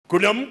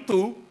Kuna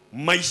mtu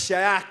maisha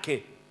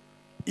yake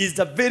is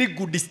a very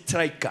good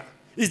striker,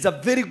 is a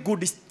very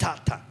good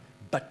starter,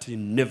 but you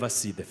never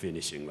see the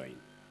finishing line.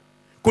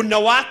 Kuna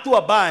watu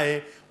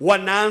ambaye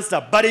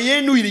wanaanza, bari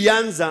yenu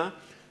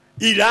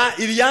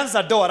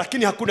ilianza doa,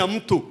 lakini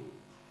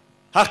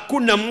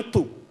hakuna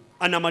mtu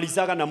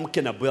anamalizaga na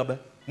mke na baba.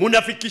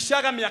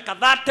 Munafikishaga miaka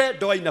 30,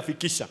 doa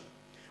inafikisha.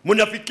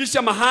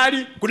 Munafikisha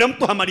mahali, kuna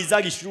mtu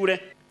hamalizagi shule.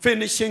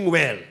 Finishing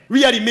well.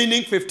 We are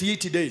remaining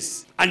 58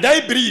 days. And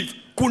I believe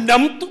kuna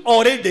mtu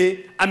already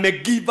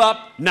give up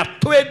na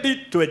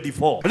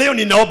 2024. Leo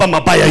ninaomba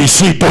mabaya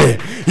ishindwe.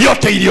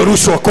 Yote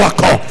iliyorushwa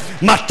kwako.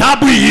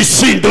 Matabu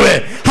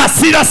ishindwe.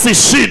 Hasira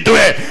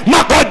zishindwe.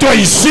 Magonjwa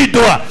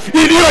ishindwe.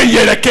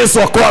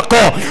 Iliyoelekezwa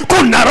kwako.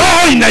 Kuna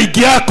roho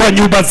inaingia kwa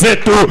nyumba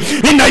zetu.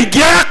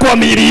 Inaingia kwa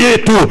miili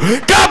yetu.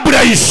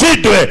 Kabla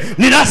ishindwe,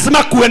 ni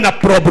lazima kuwe na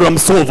problem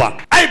solver.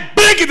 I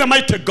beg the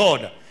mighty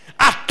God,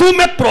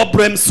 atume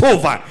problem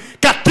solver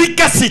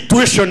katika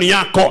situation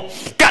yako,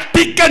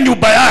 katika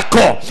nyumba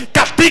yako,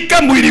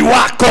 katika mwili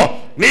wako.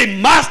 We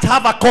must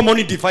have a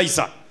common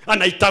divisor.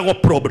 Anaitwa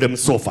problem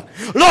solver.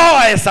 Roho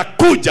aweza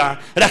kuja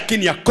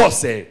lakini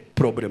akose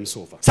problem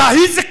solver. Saa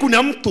hizi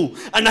kuna mtu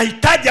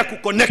anahitaji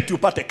kuconnect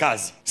upate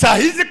kazi. Saa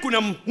hizi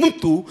kuna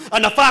mtu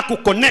anafaa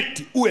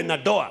kuconnect uwe na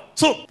doa.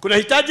 So kuna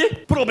hitaji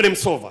problem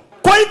solver.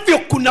 Kwa hivyo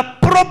kuna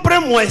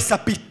problem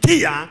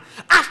waesapitia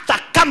hata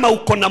kama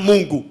uko na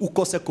Mungu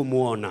ukose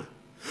kumuona.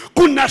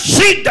 Kuna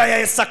shida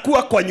ya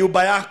kuwa kwa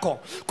nyumba yako.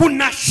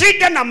 Kuna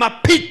shida na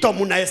mapito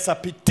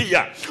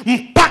munaesapitia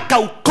mpaka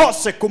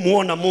ukose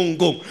kumuona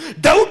Mungu.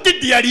 Daudi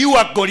ndiye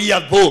aliua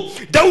Goliath.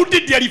 Daudi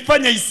ndiye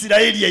alifanya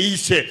Israeli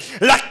yaishe.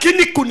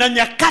 Lakini kuna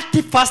nyakati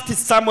 1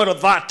 Samuel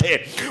 30,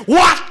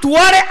 watu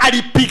wale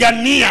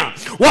alipigania,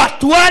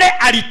 watu wale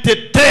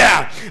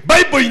alitetea.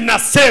 Bible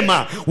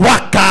inasema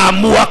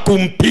wakaamua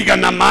kumpiga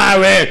na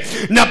mawe.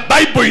 Na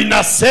Bible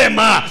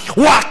inasema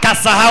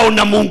wakasahau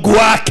na Mungu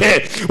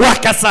wake,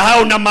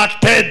 wakasahau na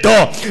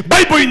matendo.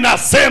 Bible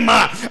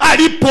inasema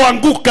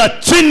alipoanguka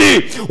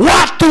chini,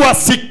 watu wa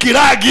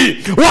Sikilagi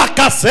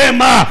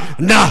wakasema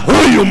na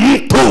huyu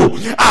mtu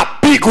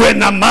apigwe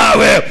na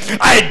mawe.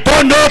 I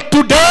don't know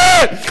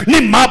today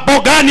ni mambo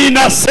gani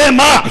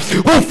inasema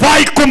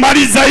hufai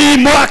kumaliza hii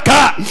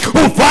mwaka,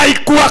 hufai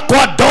kuwa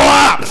kwa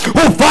doa,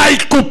 hufai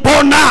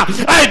kupona.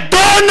 I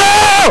don't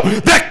know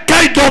the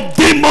kind of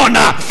demon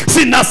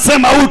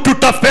sinasema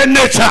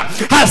ututafenesha.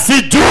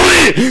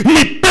 Hasijui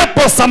ni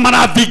pepo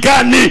samarathi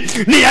gani,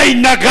 ni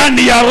aina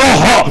gani ya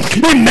roho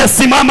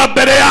imesimama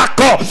mbele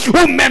yako.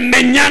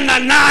 Umemenyana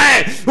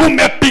naye,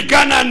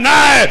 umepigana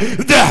naye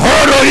the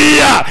whole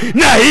year,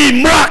 na hii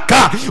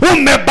mwaka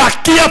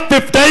umebakia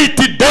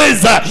 58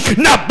 days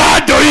na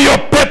bado hiyo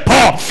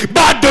pepo,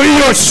 bado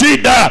hiyo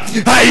shida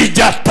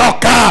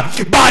haijatoka.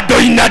 Bado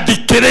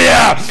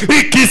inadikirea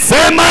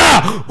ikisema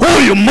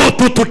huyu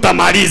mtu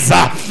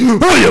tutamaliza,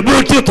 huyu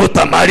mtu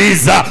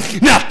tutamaliza.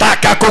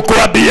 Nataka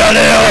kukuambia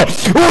leo,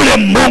 ule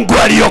Mungu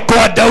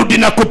aliokoa Daudi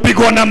na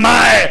kupigwa na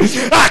mawe,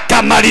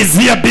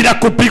 akamalizia bila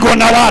kupigwa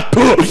na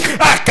watu,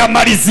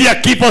 akamalizia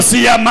kifo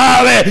si ya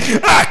mawe,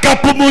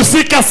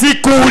 akapumzika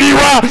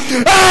sikuuliwa.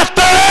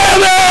 Hata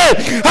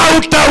wewe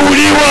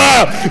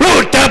hautauliwa,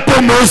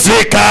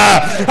 utapumzika.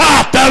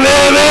 Hata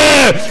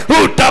wewe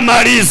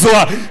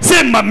utamalizwa.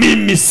 Sema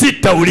mimi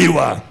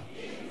sitauliwa.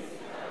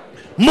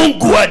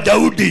 Mungu wa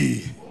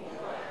Daudi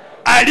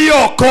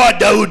aliokoa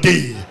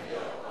Daudi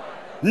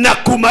na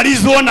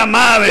kumalizwa na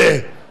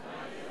mawe,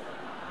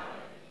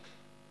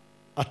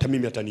 hata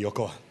mimi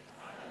ataniokoa.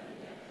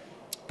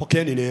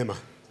 Pokeeni neema.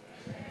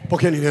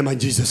 Pokeeni neema in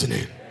Jesus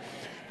name.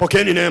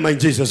 Pokeeni neema in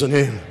Jesus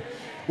name.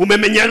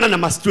 Umemenyana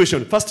na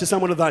situation. 1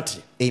 Samuel 30.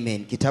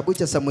 Amen. Kitabu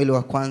cha Samueli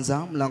wa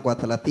kwanza mlango wa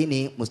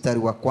 30 mstari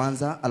wa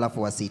kwanza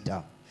alafu wa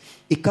 6.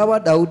 Ikawa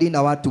Daudi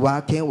na watu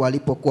wake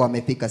walipokuwa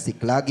wamefika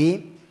Siklagi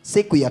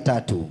siku ya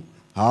 3,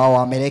 hao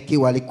Waamaleki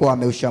walikuwa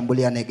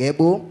wameushambulia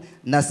Negebu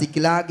na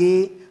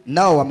Siklagi,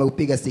 nao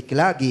wameupiga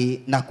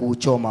Siklagi na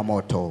kuuchoma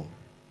moto.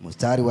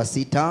 Mstari wa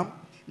 6.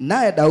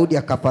 Naye Daudi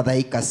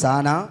akafadhaika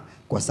sana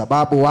kwa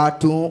sababu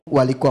watu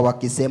walikuwa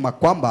wakisema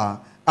kwamba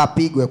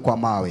apigwe kwa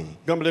mawe.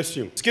 God bless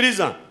you.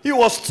 Sikiliza, he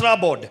was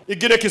troubled.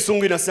 Ingine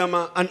kisungu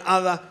inasema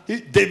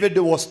David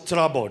was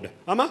troubled.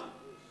 Ama?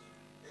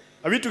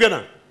 Are we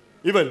together?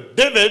 Even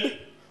David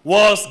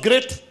was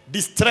great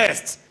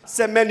distressed.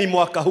 Semeni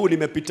mwaka huu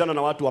nimepitana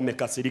na watu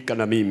wamekasirika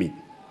na mimi.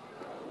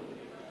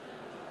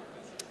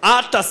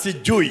 Hata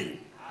sijui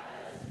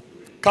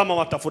kama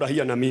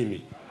watafurahia na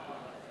mimi.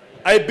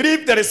 I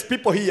believe there is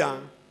people here,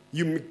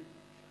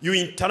 you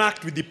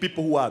interact with the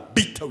people who are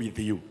bitter with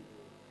you.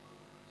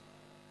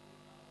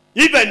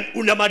 Even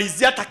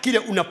unamalizia hata kile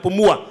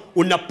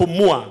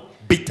unapumua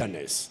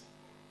bitterness.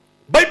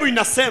 Bible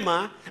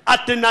inasema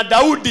atena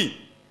Daudi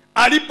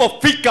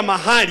alipofika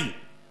mahali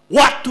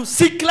watu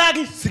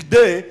Siklagi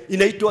Sidhe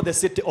inaitwa the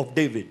city of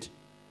David.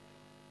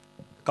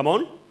 Come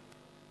on.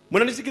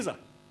 Mnanisikiza?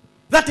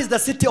 That is the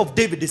city of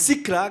David. The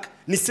Siklag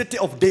ni city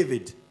of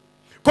David.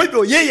 Kwa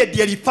hivyo yeye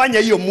ndiye alifanya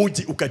hiyo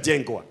mji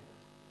ukajengwa.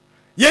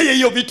 Yeye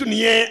hiyo vitu ni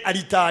yeye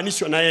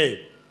alitaanishwa na yeye.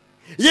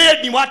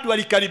 Yeye ni watu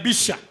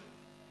walikaribisha.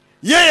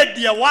 Yeye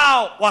ndiye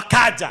wao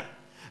wakaja.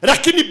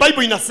 Lakini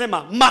Bible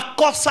inasema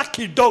makosa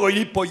kidogo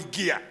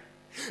ilipoingia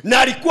na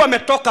alikuwa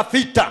ametoka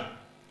vita,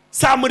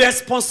 some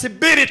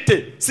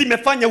responsibility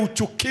zimefanya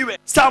uchukiwe,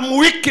 some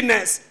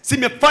weakness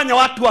zimefanya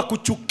watu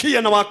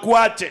wakuchukie na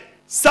wakuache,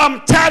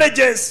 some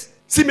challenges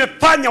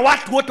zimefanya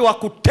watu wote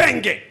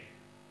wakutenge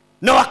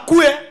na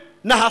wakue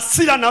na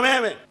hasira na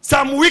wewe,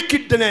 some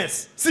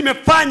wickedness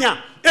zimefanya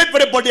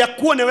everybody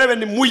akuone wewe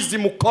ni mwizi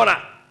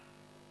mkora.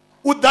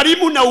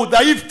 Udhalimu na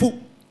udhaifu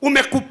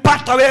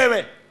umekupata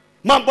wewe.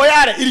 Mambo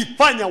yale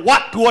ilifanya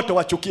watu wote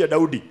wachukie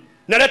Daudi.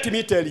 Na let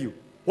me tell you,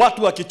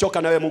 watu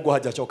wakichoka na wewe Mungu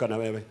hajachoka na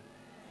wewe.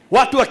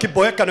 Watu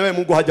wakiboeka na wewe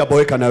Mungu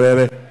hajaboeka na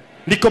wewe.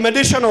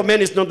 Recommendation of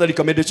men is not the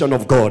recommendation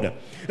of God.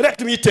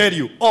 Let me tell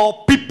you, all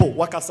people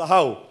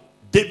wakasahau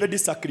David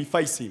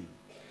sacrificed him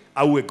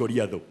auwe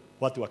Goliath.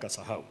 Watu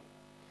wakasahau.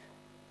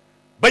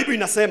 Bible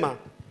inasema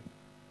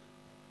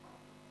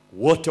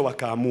wote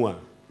wakaamua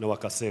na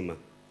wakasema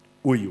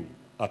huyu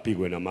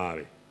apigwe na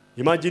mawe.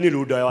 Imagine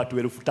luda ya watu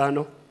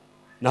 5,000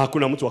 na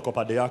hakuna mtu wako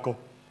pande yako.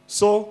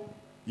 So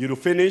you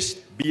finish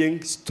being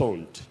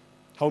stoned.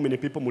 How many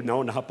people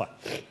munaona hapa?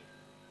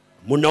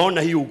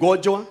 Munaona hii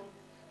ugonjwa,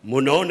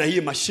 munaona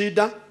hii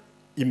mashida,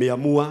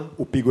 imeamua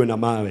upigwe na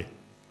mawe.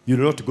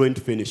 You're not going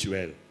to finish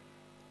well.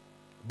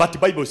 But the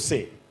Bible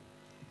say,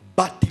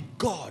 but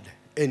God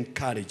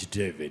encouraged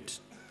David.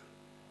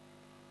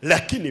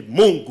 Lakini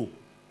Mungu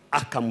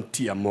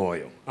akamtia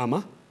moyo.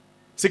 Ama?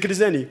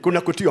 Sikilizeni,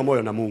 kuna kutiwa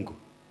moyo na Mungu.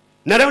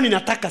 Na leo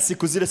ninataka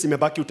siku zile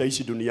zimebaki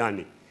utaishi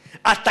duniani,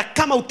 hata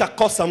kama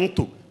utakosa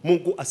mtu,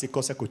 Mungu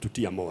asikose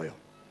kututia moyo.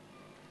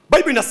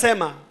 Bible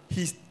inasema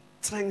he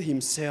strengthened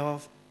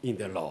himself in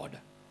the Lord.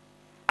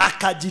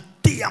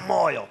 Akajitia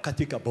moyo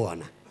katika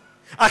Bwana.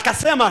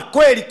 Akasema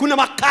kweli kuna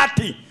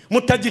wakati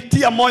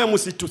mtajitia moyo,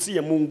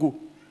 msitusie Mungu.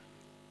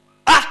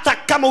 Hata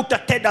kama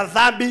utatenda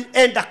dhambi,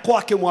 enda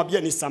kwake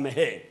mwambie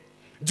nisamehe.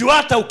 Juu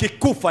hata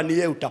ukikufa ni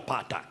yeye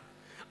utapata.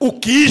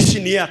 Ukiishi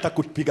ni yeye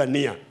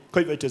atakupigania.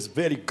 Kwa hivyo it is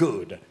very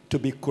good to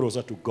be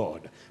closer to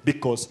God,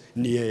 because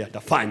ni yeye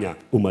atafanya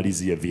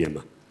umalizie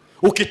vyema.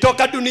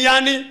 Ukitoka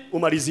duniani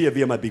umalizie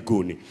vyema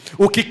biguni.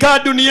 Ukikaa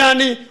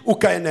duniani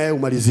ukae na yeye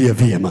umalizie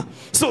vyema.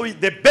 So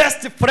the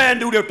best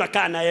friend ule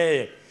utakaa na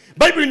yeye.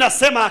 Bible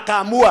inasema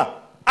akaamua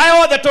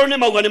ayo the tone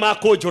maugani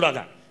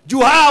makojuraga. Juu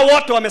hao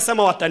wote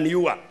wamesema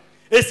wataniua.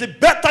 It's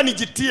better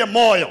nijitie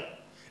moyo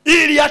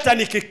ili hata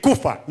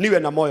nikikufa niwe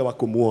na moyo wa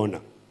kumuona.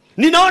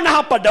 Ninaona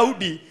hapa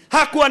Daudi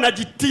hakuwa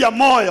anajitia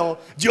moyo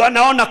juu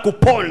anaona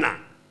kupona.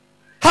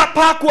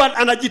 Hapa hakuwa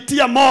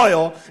anajitia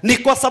moyo ni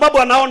kwa sababu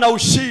anaona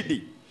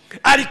ushindi.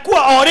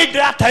 Alikuwa already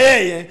hata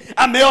yeye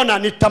ameona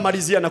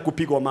nitamalizia na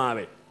kupigwa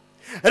mawe.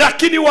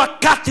 Lakini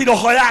wakati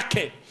roho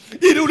yake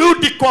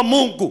ilirudi kwa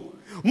Mungu,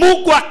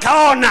 Mungu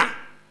akaona,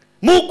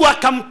 Mungu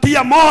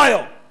akamtia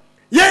moyo.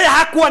 Yeye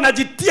hakuwa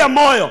anajitia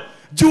moyo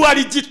juu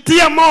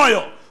alijitia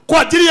moyo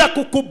kwa ajili ya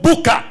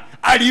kukumbuka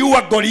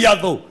aliua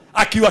Goliath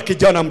akiwa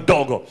kijana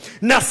mdogo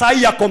na saa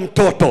hii yako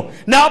mtoto.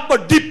 Na hapo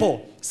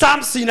ndipo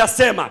Samson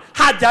inasema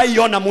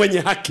hajaiona mwenye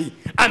haki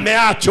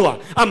ameachwa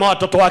ama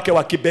watoto wake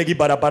wakibegi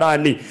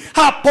barabarani.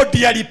 Hapo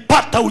ndiye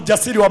alipata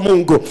ujasiri wa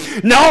Mungu.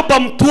 Naomba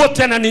mtu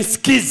wote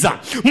ananisikiza,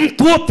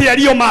 mtu wote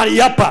aliyo mahali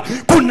hapa,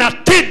 kuna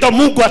tendo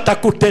Mungu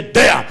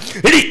atakutendea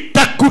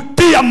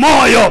litakutia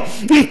moyo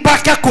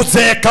mpaka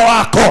kuzeeka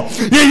wako.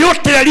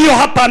 Yeyote aliyo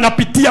hapa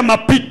anapitia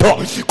mapito,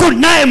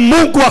 kunaye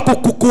Mungu wa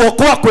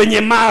kukuokoa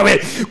kwenye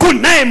mawe.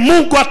 Kunaye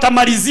Mungu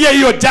atamalizia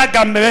hiyo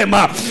jaga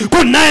mema.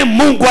 Kunaye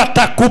Mungu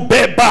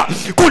atakubeba.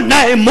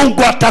 Kunaye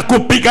Mungu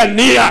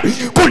atakupigania.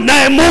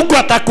 Kunaye Mungu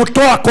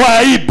atakutoa kwa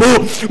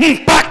aibu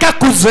mpaka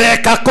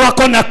kuzeeka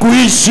kwako na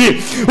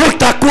kuishi.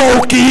 Utakuwa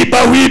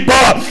ukiiba wimbo,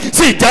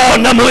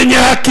 sijaona mwenye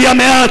haki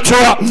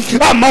ameachwa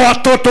ama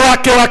watoto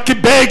wake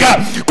wakibega.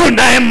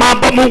 Kunaye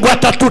mambo Mungu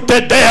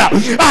atatutendea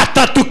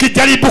hata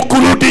tukijaribu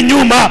kurudi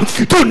nyuma,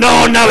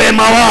 tunaona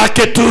wema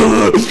wake tu.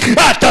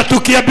 Hata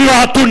tukiambiwa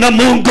hatuna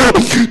Mungu,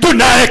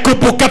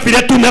 tunayekumbuka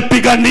vile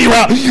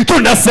tumepiganiwa,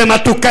 tunasema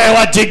tukae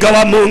wajinga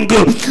wa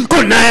Mungu.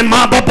 Kunaye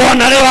mambo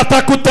Bwana leo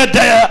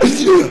atakutendea.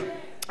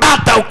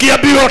 Hata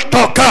ukiambiwa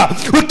toka,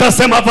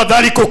 utasema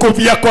afadhali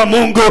kukufia kwa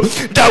Mungu.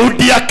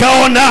 Daudi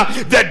akaona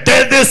the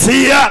death is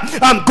here,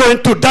 I'm going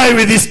to die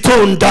with this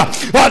stone.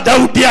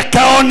 Daudi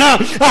akaona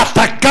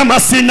hata kama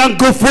sina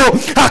nguvu,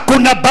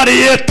 hakuna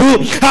bari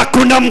yetu,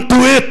 hakuna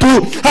mtu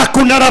wetu,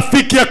 hakuna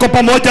rafiki yako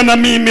pamoja na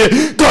mimi,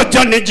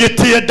 ngoja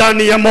nijitie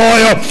ndani ya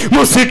moyo.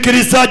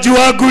 Msikilizaji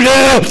wangu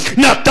leo,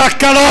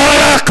 nataka roho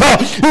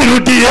yako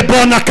irudie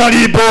Bwana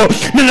karibu.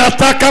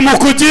 Ninataka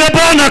mkujie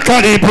Bwana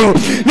karibu.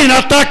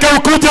 Ninataka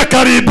ukuje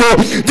karibu.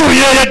 Ndio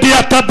yeye ndiye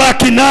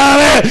atabaki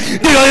nawe.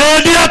 Ndio yeye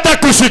ndiye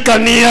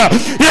atakushikania.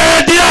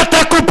 Yeye ndiye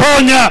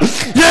atakuponya.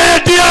 Yeye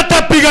ndiye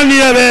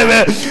atapigania wewe.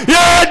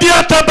 Yeye ndiye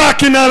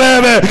atabaki na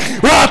wewe.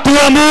 Watu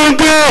wa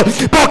Mungu,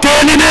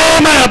 pokeeni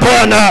neema ya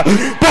Bwana.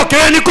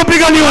 Pokeeni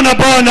kupiganiwa na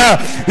Bwana.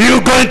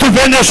 You going to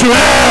finish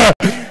well.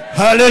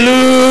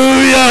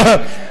 Hallelujah.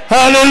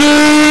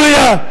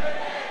 Hallelujah.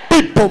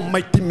 People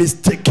might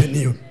mistake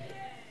you.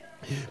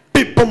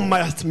 People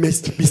must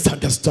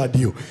misunderstand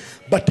you,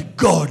 but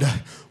God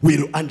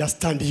will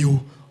understand you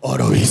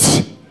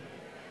always.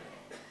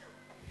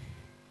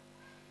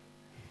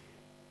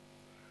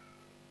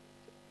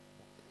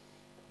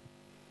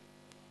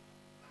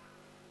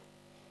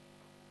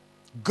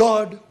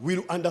 God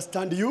will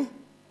understand you.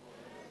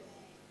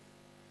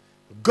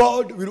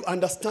 God will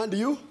understand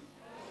you.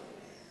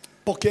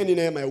 Pokeni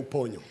neema ya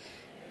uponyo.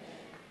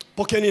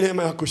 Pokeni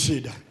neema ya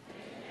kushinda.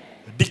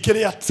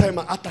 Dikiria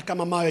sema hata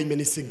kama mawe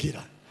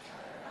imenisingira,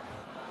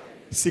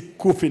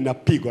 sikufi na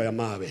pigo ya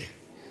mawe.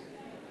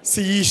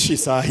 Siishi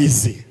saa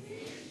hizi.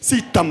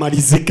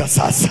 Sitamalizika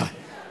sasa.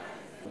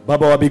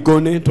 Baba wa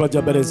mbinguni,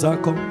 twaja mbele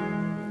zako.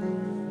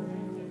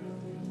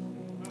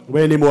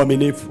 Wewe ni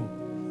mwaminifu.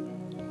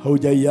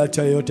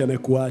 Haujaiacha yeyote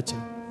amekuacha.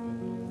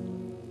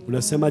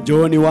 Unasema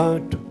jooni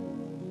watu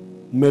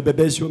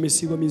mmebebeshwa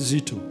mizigo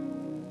mizito,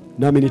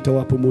 nami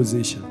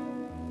nitawapumzisha.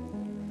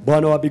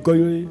 Bwana wa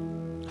mbinguni,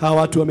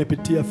 hawa watu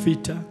wamepitia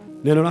vita.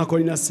 Neno lako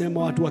linasema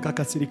watu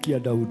wakakasirikia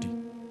Daudi.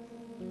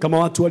 Kama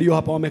watu walio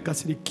hapa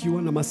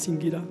wamekasirikiwa na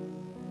mazingira,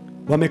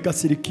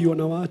 wamekasirikiwa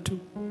na watu,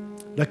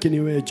 lakini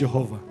wewe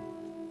Jehova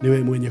ni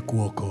wewe mwenye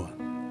kuokoa.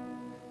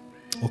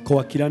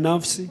 Okoa kila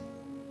nafsi,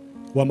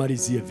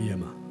 wamalizie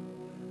vyema.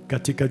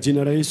 Katika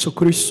jina la Yesu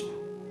Kristo,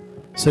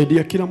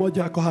 saidia kila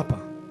mmoja wako hapa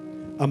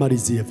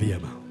amalizie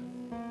vyema.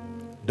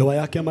 Ndoa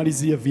yake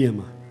amalizie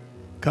vyema.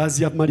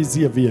 Kazi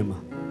amalizie vyema.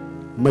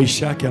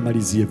 Maisha yake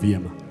amalizie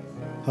vyema.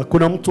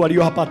 Hakuna mtu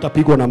aliyo hapa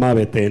atapigwa na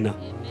mawe tena.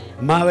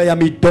 Mawe ya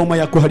midomo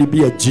ya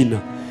kuharibia jina.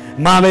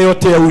 Mawe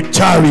yote ya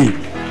uchawi.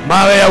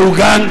 Mawe ya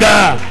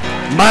uganga.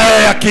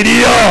 Mawe ya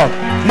kilio.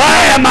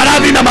 Mawe ya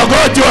maradhi na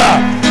magonjwa.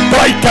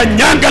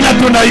 Tunaikanyanga na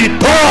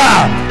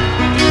tunaitoa.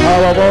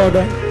 Hawa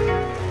boda.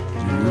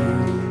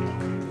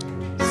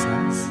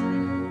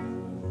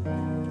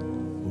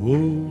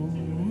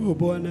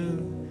 Bwana,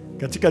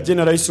 katika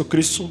jina la Yesu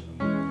Kristo,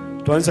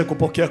 tuanze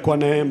kupokea kwa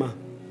neema.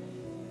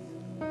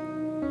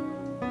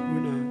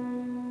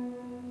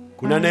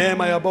 Kuna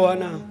neema ya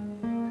Bwana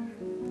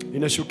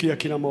inashukia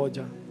kila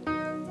moja.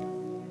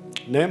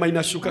 Neema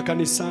inashuka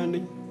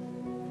kanisani.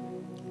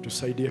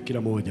 Tusaidie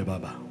kila moja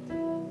Baba.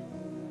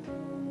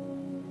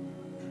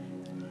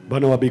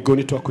 Bwana wa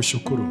mbinguni,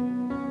 tunakushukuru.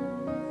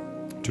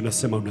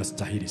 Tunasema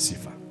unastahili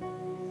sifa.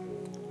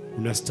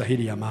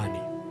 Unastahili amani.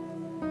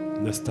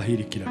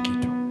 Unastahili kila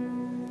kitu.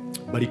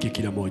 Bariki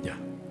kila moja.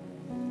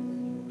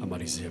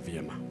 Amalizie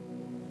vyema.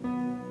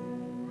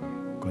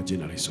 Kwa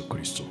jina la Yesu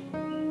Kristo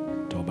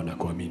tuomba na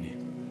kuamini.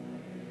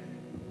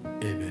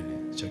 Amen.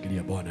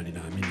 Shakilia Bwana,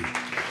 ninaamini.